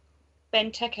until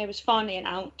Benteke was finally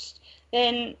announced.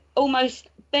 Then almost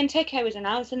Benteke was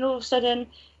announced, and all of a sudden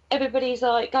everybody's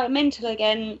going mental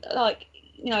again.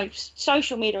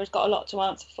 Social media has got a lot to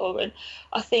answer for, and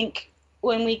I think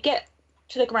when we get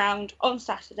to the ground on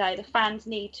Saturday, the fans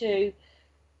need to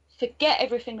forget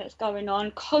everything that's going on,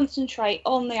 concentrate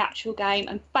on the actual game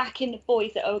and back in the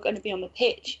boys that are going to be on the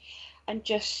pitch and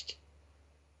just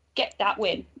get that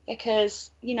win. Because,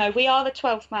 we are the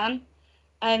 12th man,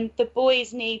 and the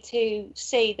boys need to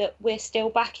see that we're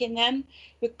still backing them,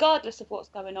 regardless of what's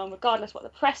going on, regardless of what the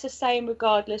press is saying,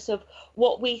 regardless of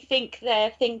what we think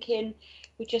they're thinking.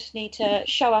 We just need to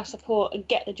show our support and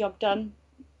get the job done.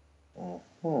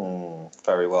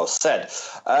 Very well said.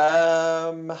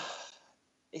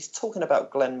 He's talking about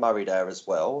Glenn Murray there as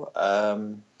well.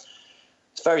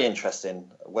 It's very interesting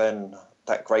when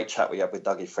that great chat we had with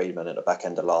Dougie Freedman at the back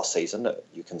end of last season, that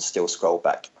you can still scroll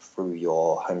back through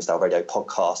your Homestyle Radio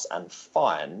podcast and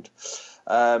find.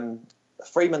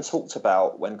 Freeman talked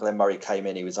about when Glenn Murray came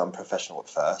in, he was unprofessional at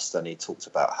first, and he talked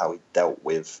about how he dealt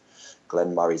with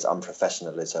Glenn Murray's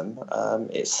unprofessionalism.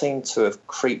 It seemed to have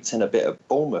creeped in a bit of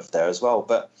Bournemouth there as well,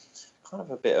 but kind of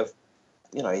a bit of,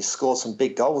 he scored some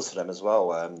big goals for them as well.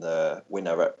 The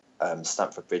winner at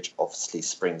Stamford Bridge obviously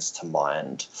springs to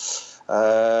mind.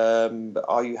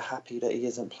 Are you happy that he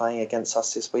isn't playing against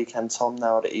us this weekend, Tom,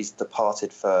 now that he's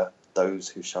departed for those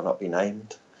who shall not be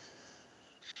named?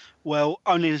 Well,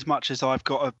 only as much as I've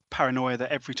got a paranoia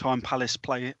that every time Palace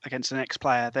play against an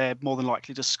ex-player, they're more than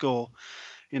likely to score.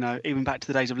 Even back to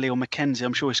the days of Leon Mackenzie,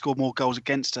 I'm sure he scored more goals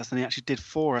against us than he actually did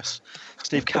for us.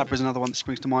 Steve Cadbury's another one that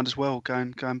springs to mind as well,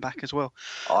 going back as well.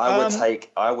 I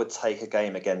would take a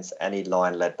game against any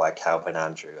line led by Calvin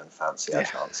Andrew and fancy our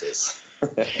chances.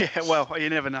 Yeah, well,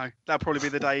 you never know. That'll probably be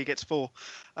the day he gets 4.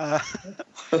 I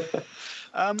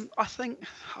think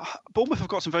Bournemouth have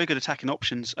got some very good attacking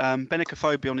options. Benik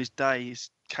Afobe on his day is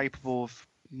capable of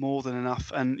more than enough,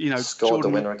 and scored the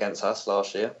winner against us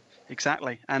last year.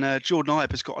 Exactly, and Jordan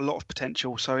Ibe has got a lot of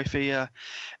potential. So if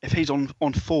he's on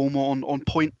form or on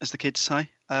point, as the kids say,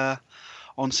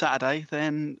 on Saturday,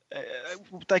 then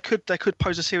they could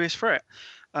pose a serious threat.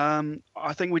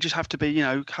 I think we just have to be,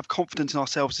 have confidence in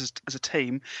ourselves as a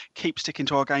team, keep sticking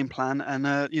to our game plan, and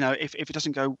if it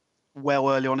doesn't go well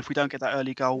early on, if we don't get that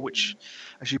early goal, which,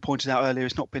 as you pointed out earlier,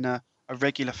 has not been a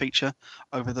regular feature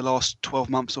over the last 12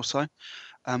 months or so.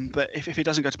 But if it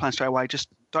doesn't go to plan straight away, just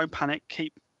don't panic,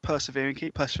 keep persevering,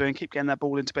 keep getting that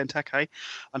ball into Benteke,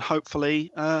 and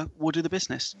hopefully we'll do the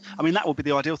business. I mean, that would be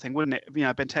the ideal thing, wouldn't it?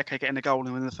 Benteke getting a goal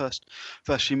in the first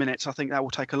few minutes. I think that will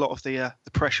take a lot of the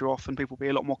pressure off, and people will be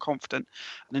a lot more confident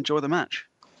and enjoy the match.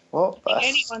 Well,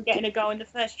 anyone getting a goal in the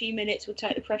first few minutes will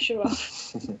take the pressure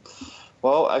off.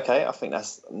 Well, okay, I think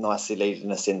that's nicely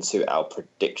leading us into our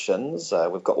predictions.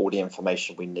 We've got all the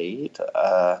information we need.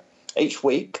 Each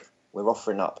week, we're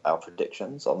offering up our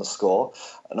predictions on the score.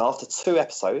 And after 2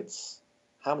 episodes,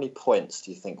 how many points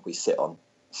do you think we sit on?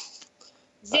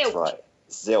 That's right.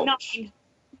 Zilch. 9.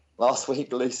 Last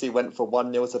week, Lucy went for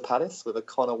 1-0 to Palace with a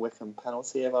Connor Wickham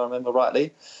penalty, if I remember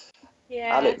rightly.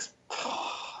 Yeah.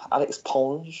 Alex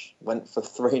Ponge went for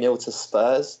 3-0 to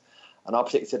Spurs, and I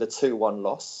predicted a 2-1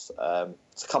 loss.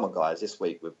 So come on, guys, this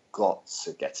week we've got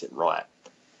to get it right.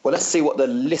 Well, let's see what the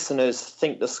listeners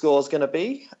think the score's going to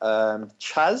be.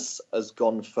 Chaz has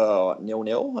gone for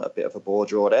 0-0, a bit of a bore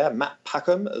draw there. Matt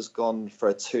Packham has gone for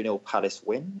a 2-0 Palace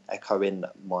win, echoing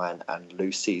mine and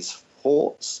Lucy's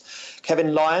thoughts.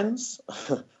 Kevin Lyons,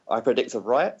 I predicted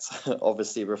right,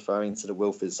 obviously referring to the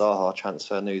Wilfried Zaha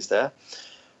transfer news there.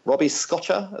 Robbie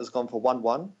Scotcher has gone for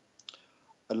 1-1.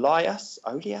 Elias,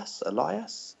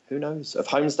 who knows, of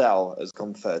Holmesdale has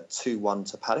gone for 2-1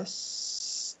 to Palace.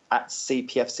 At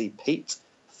CPFC Pete,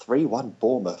 3-1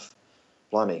 Bournemouth.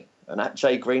 Blimey. And at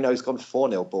Jay Greeno's gone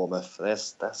 4-0 Bournemouth.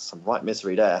 That's some right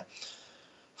misery there.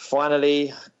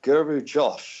 Finally, Guru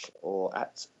Josh, or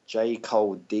at J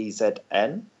Cole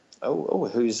DZN.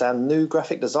 Who's our new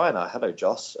graphic designer? Hello,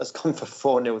 Josh. Has gone for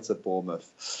 4-0 to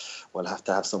Bournemouth. We'll have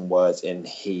to have some words in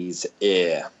his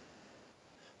ear.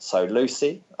 So,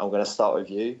 Lucy, I'm going to start with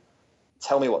you.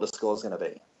 Tell me what the score's going to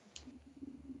be.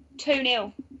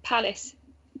 2-0 Palace.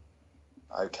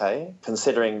 Okay,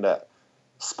 considering that,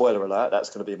 spoiler alert, that's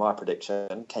going to be my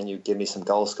prediction, can you give me some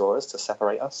goal scorers to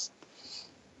separate us?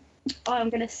 I'm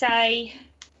going to say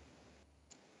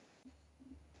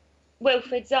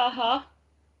Wilfried Zaha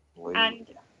and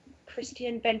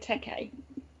Christian Benteke.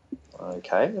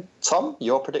 Okay. Tom,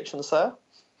 your prediction, sir?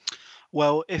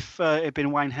 Well, if it had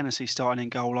been Wayne Hennessy starting in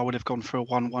goal, I would have gone for a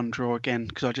 1-1 draw again,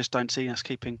 because I just don't see us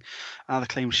keeping another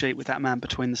clean sheet with that man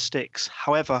between the sticks.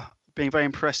 However, being very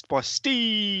impressed by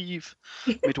Steve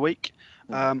midweek.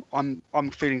 I'm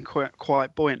feeling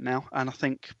quite buoyant now, and I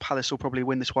think Palace will probably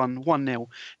win this one 1-0.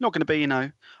 Not going to be,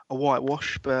 a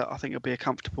whitewash, but I think it'll be a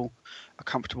comfortable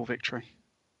victory.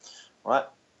 Right,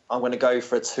 I'm going to go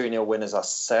for a 2-0 win, as I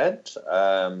said,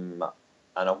 and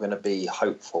I'm going to be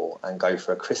hopeful and go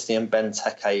for a Christian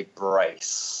Benteke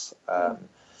brace.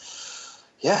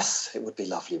 Yes, it would be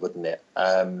lovely, wouldn't it?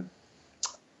 And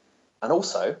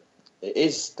also, it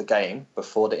is the game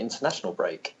before the international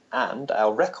break, and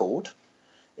our record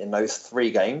in those 3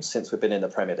 games since we've been in the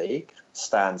Premier League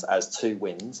stands as 2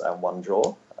 wins and 1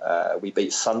 draw. We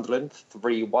beat Sunderland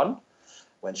 3-1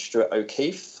 when Stuart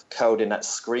O'Keefe curled in that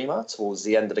screamer towards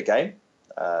the end of the game.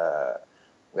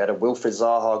 We had a Wilfried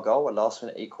Zaha goal, a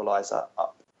last-minute equaliser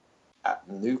up at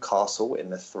Newcastle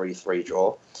in the 3-3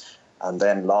 draw. And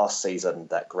then last season,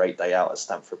 that great day out at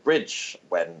Stamford Bridge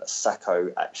when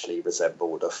Sacco actually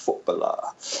resembled a footballer.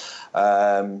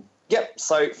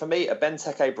 So for me, a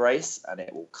Benteke brace, and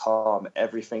it will calm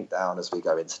everything down as we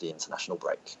go into the international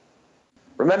break.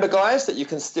 Remember, guys, that you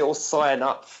can still sign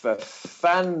up for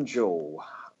FanDuel.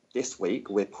 This week,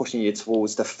 we're pushing you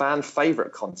towards the fan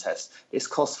favourite contest. This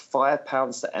costs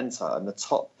 £5 to enter, and the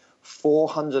top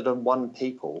 401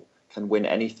 people can win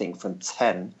anything from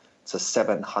 £10 to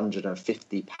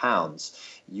 £750.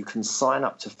 You can sign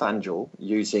up to FanDuel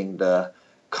using the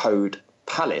code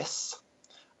PALACE.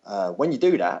 When you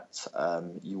do that,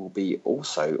 you will be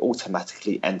also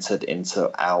automatically entered into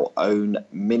our own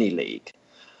mini league.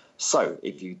 So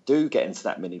if you do get into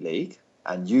that mini league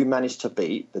and you manage to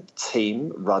beat the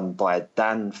team run by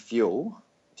Dan Fuel, you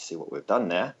see what we've done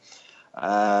there.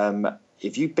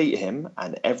 If you beat him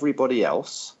and everybody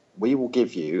else, we will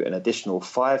give you an additional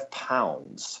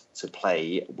 £5 to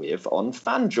play with on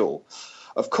FanDuel.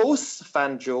 Of course,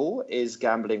 FanDuel is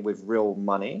gambling with real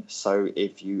money. So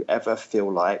if you ever feel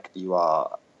like you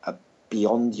are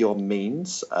beyond your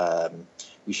means,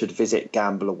 you should visit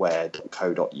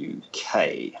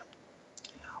gambleaware.co.uk.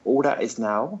 All that is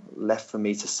now left for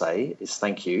me to say is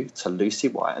thank you to Lucy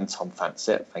White and Tom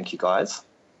Fancett. Thank you, guys.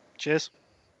 Cheers.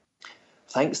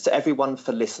 Thanks to everyone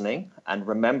for listening, and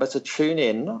remember to tune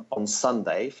in on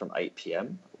Sunday from 8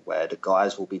 p.m, where the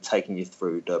guys will be taking you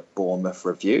through the Bournemouth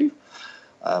review.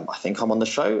 I think I'm on the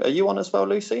show. Are you on as well,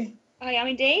 Lucy? I am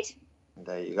indeed.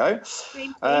 There you go.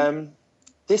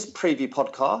 This preview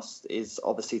podcast is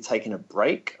obviously taking a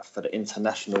break for the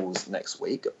internationals next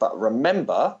week, but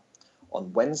remember,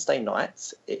 on Wednesday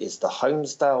night, it is the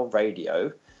Holmesdale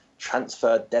Radio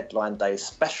Transfer Deadline Day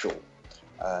special,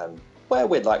 where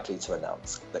we're likely to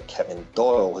announce that Kevin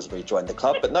Doyle has rejoined the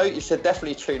club. But no, you should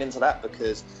definitely tune into that,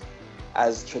 because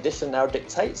as tradition now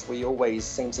dictates, we always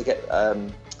seem to get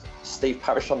Steve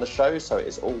Parish on the show, so it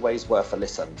is always worth a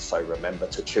listen. So remember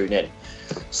to tune in.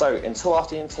 So until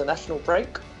after the international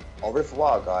break, au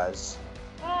revoir, guys.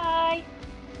 Bye.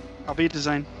 Auf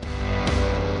Wiedersehen.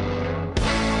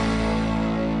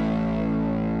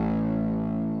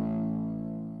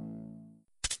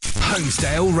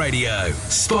 Homesdale Radio,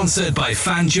 sponsored by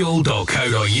FanDuel.co.uk.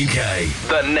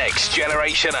 The next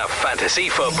generation of fantasy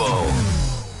football.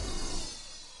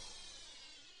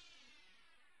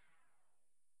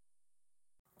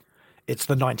 It's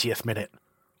the 90th minute.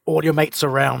 All your mates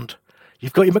around.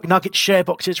 You've got your McNugget share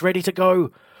boxes ready to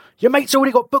go. Your mate's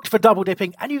already got booked for double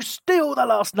dipping, and you steal the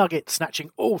last nugget,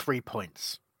 snatching all 3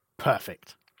 points.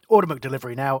 Perfect. Order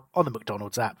McDelivery now on the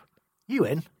McDonald's app. You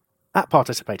in? At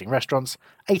participating restaurants,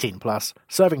 18 plus,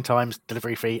 serving times,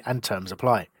 delivery fee and terms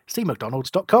apply. See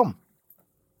mcdonalds.com.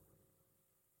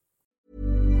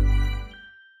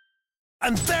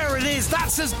 And there it is,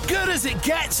 that's as good as it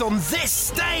gets on this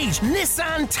stage.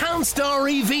 Nissan Townstar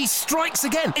EV strikes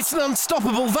again. It's an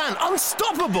unstoppable van,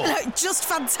 unstoppable. Look, just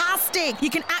fantastic. You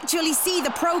can actually see the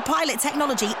ProPilot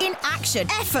technology in action.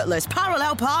 Effortless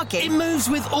parallel parking. It moves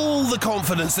with all the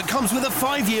confidence that comes with a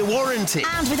 5-year warranty.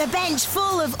 And with a bench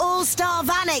full of all-star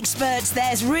van experts,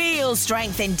 there's real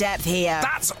strength in depth here.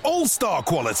 That's all-star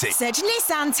quality. Search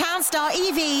Nissan Townstar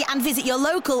EV and visit your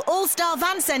local all-star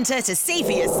van centre to see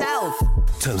for yourself.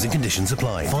 Terms and conditions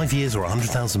apply. 5 years or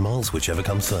 100,000 miles, whichever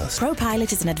comes first.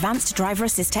 ProPilot is an advanced driver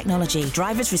assist technology.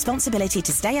 Driver's responsibility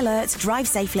to stay alert, drive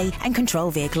safely, and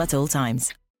control vehicle at all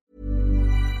times.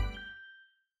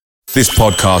 This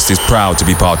podcast is proud to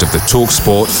be part of the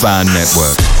TalkSport Fan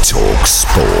Network.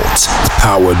 TalkSport.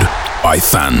 Powered by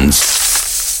fans.